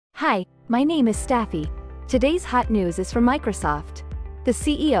Hi, my name is Staffy. Today's hot news is from Microsoft. The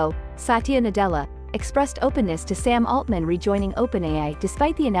CEO, Satya Nadella, expressed openness to Sam Altman rejoining OpenAI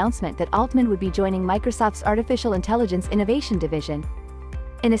despite the announcement that Altman would be joining Microsoft's Artificial Intelligence Innovation Division.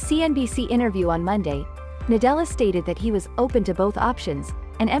 In a CNBC interview on Monday, Nadella stated that he was open to both options,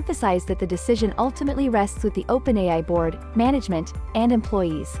 and emphasized that the decision ultimately rests with the OpenAI board, management, and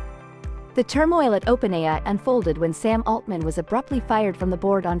employees. The turmoil at OpenAI unfolded when Sam Altman was abruptly fired from the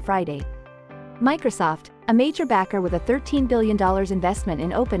board on Friday. Microsoft, a major backer with a $13 billion investment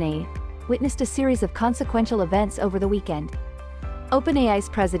in OpenAI, witnessed a series of consequential events over the weekend. OpenAI's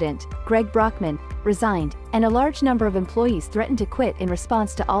president, Greg Brockman, resigned, and a large number of employees threatened to quit in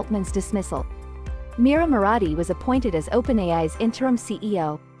response to Altman's dismissal. Mira Murati was appointed as OpenAI's interim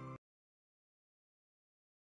CEO,